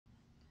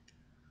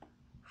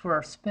For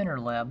our spinner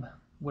lab,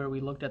 where we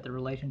looked at the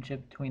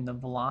relationship between the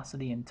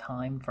velocity and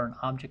time for an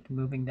object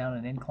moving down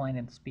an incline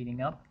and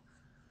speeding up,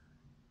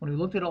 when we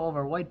looked at all of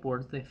our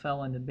whiteboards, they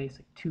fell into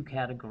basic two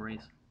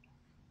categories.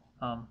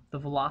 The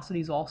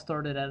velocities all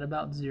started at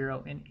about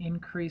 0 and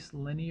increased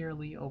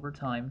linearly over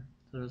time,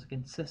 so there was a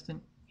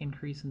consistent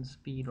increase in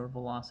speed or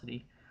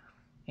velocity.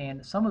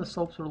 And some of the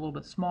slopes were a little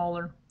bit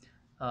smaller,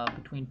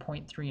 between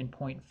 0.3 and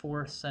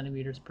 0.4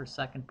 centimeters per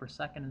second,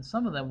 and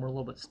some of them were a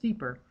little bit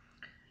steeper.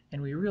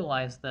 And we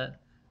realized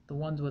that the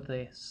ones with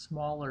a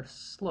smaller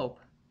slope,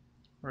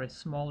 or a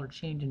smaller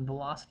change in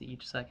velocity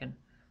each second,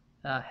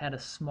 had a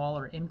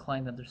smaller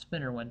incline that their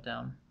spinner went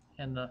down.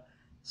 And the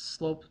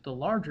slopes, the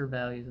larger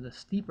values, the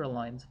steeper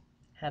lines,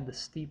 had the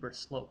steeper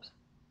slopes.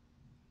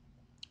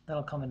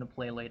 That'll come into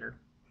play later.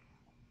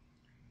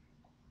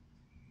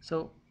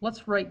 So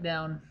let's write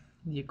down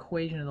the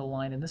equation of the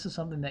line, and this is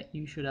something that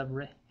you should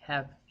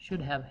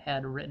have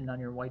had written on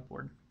your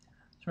whiteboard.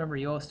 So remember,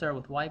 you always start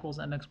with y equals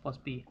mx plus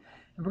b.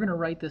 And we're going to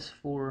write this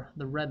for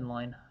the red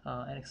line,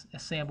 a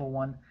sample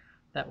one,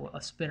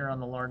 a spinner on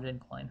the large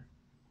incline.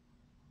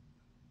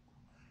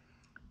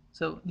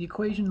 So the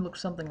equation looks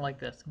something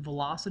like this.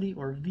 Velocity,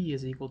 or v,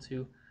 is equal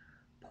to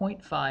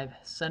 0.5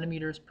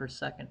 centimeters per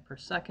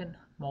second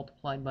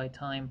multiplied by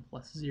time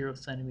plus 0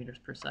 centimeters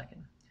per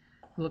second.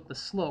 Look, the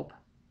slope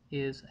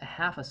is a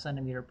half a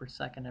centimeter per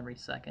second every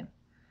second,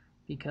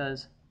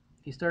 because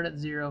if you start at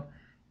 0,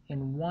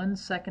 in 1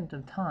 second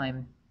of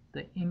time,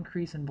 the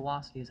increase in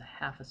velocity is a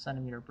half a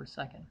centimeter per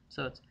second.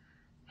 So it's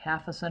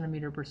half a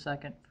centimeter per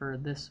second for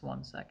this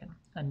 1 second,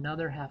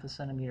 another half a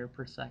centimeter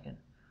per second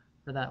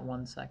for that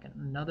 1 second,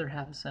 another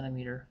half a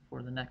centimeter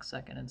for the next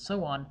second, and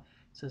so on. It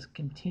says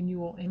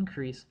continual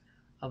increase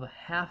of a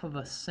half of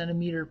a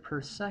centimeter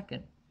per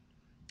second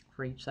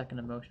for each second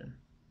of motion.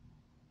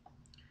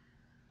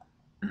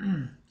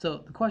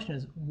 So the question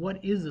is,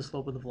 what is the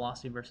slope of the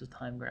velocity versus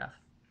time graph?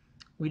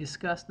 We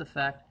discussed the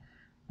fact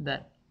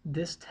that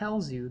this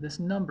tells you, this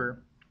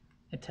number,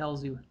 it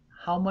tells you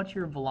how much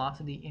your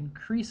velocity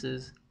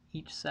increases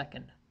each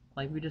second.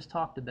 Like we just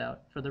talked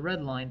about, for the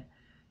red line,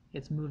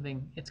 it's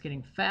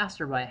getting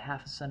faster by a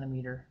half a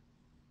centimeter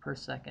per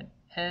second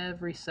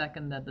every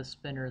second that the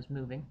spinner is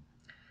moving.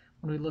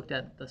 When we looked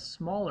at the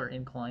smaller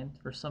incline,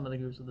 for some of the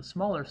groups of the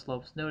smaller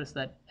slopes, notice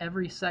that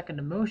every second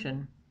of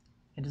motion,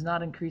 it is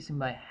not increasing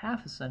by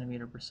half a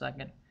centimeter per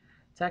second.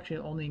 It's actually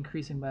only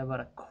increasing by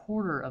about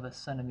 1/4 of a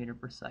centimeter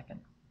per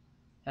second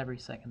every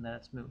second that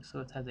it's moved. So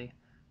it has a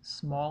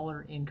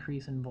smaller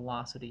increase in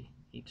velocity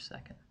each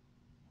second.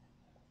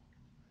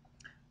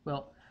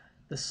 Well,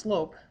 the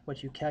slope,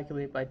 which you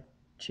calculate by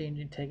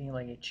taking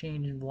like a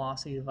change in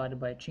velocity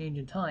divided by a change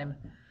in time,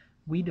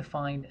 we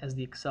defined as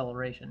the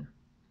acceleration.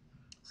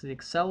 So the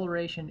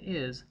acceleration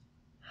is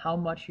how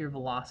much your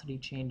velocity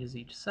changes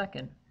each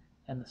second,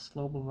 and the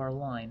slope of our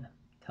line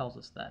tells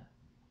us that.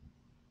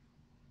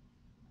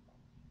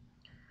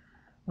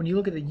 When you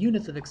look at the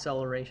units of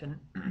acceleration,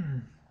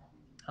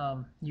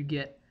 you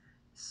get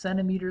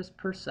centimeters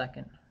per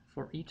second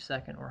for each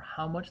second, or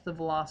how much the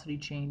velocity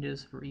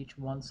changes for each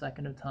 1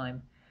 second of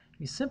time.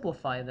 You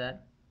simplify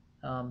that,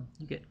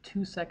 you get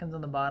 2 seconds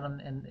on the bottom,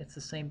 and it's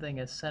the same thing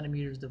as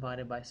centimeters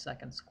divided by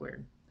seconds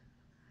squared.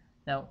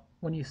 Now,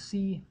 when you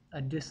see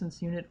a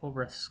distance unit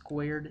over a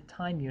squared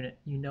time unit,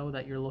 you know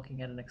that you're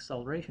looking at an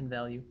acceleration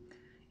value.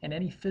 And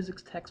any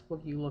physics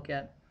textbook you look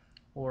at,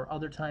 or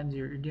other times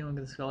you're dealing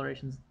with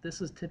accelerations,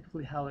 this is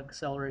typically how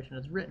acceleration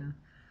is written.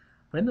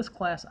 But in this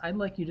class, I'd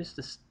like you just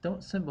to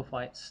don't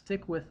simplify it,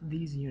 stick with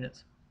these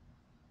units,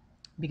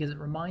 because it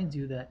reminds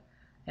you that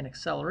an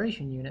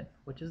acceleration unit,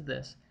 which is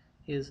this,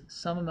 is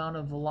some amount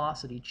of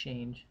velocity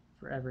change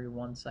for every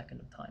 1 second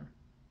of time.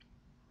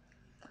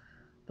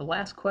 The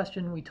last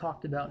question we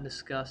talked about and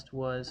discussed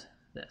was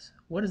this: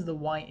 what is the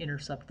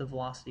y-intercept of the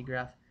velocity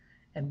graph,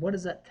 and what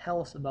does that tell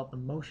us about the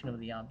motion of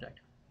the object?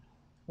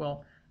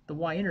 Well, the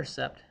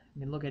y-intercept,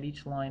 you can look at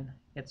each line,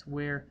 it's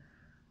where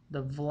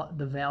the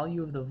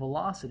value of the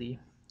velocity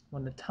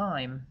when the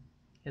time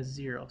is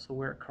 0, so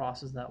where it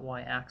crosses that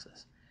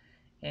y-axis.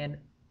 And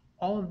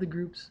all of the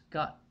groups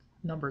got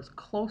numbers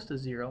close to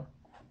 0,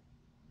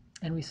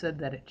 and we said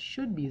that it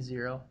should be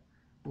 0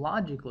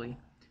 logically,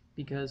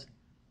 because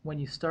when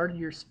you started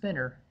your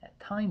spinner at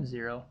time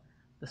 0,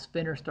 the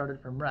spinner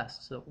started from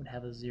rest, so it would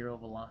have a 0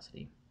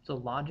 velocity. So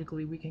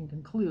logically we can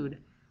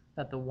conclude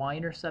that the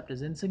y-intercept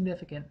is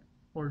insignificant,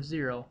 or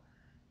 0,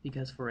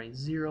 because for a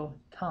 0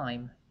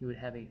 time you would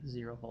have a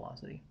 0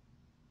 velocity.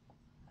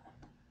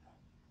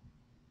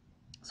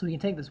 So we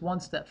can take this one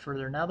step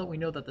further. Now that we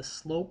know that the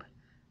slope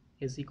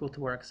is equal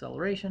to our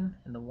acceleration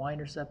and the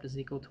y-intercept is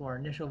equal to our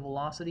initial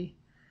velocity,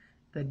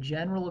 the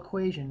general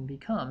equation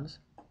becomes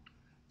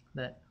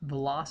that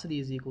velocity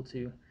is equal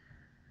to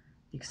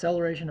the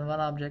acceleration of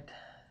an object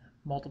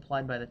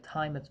multiplied by the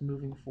time it's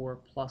moving for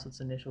plus its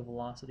initial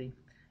velocity.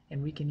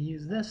 And we can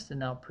use this to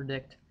now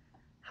predict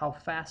how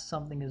fast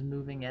something is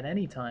moving at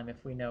any time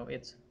if we know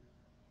its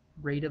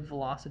rate of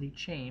velocity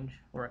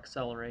change, or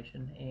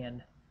acceleration,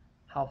 and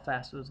how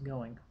fast it was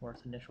going, or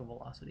its initial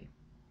velocity.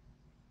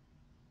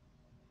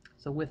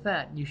 So with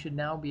that, you should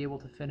now be able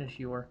to finish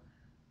your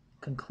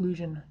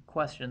conclusion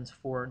questions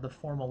for the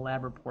formal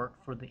lab report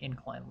for the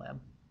Incline lab.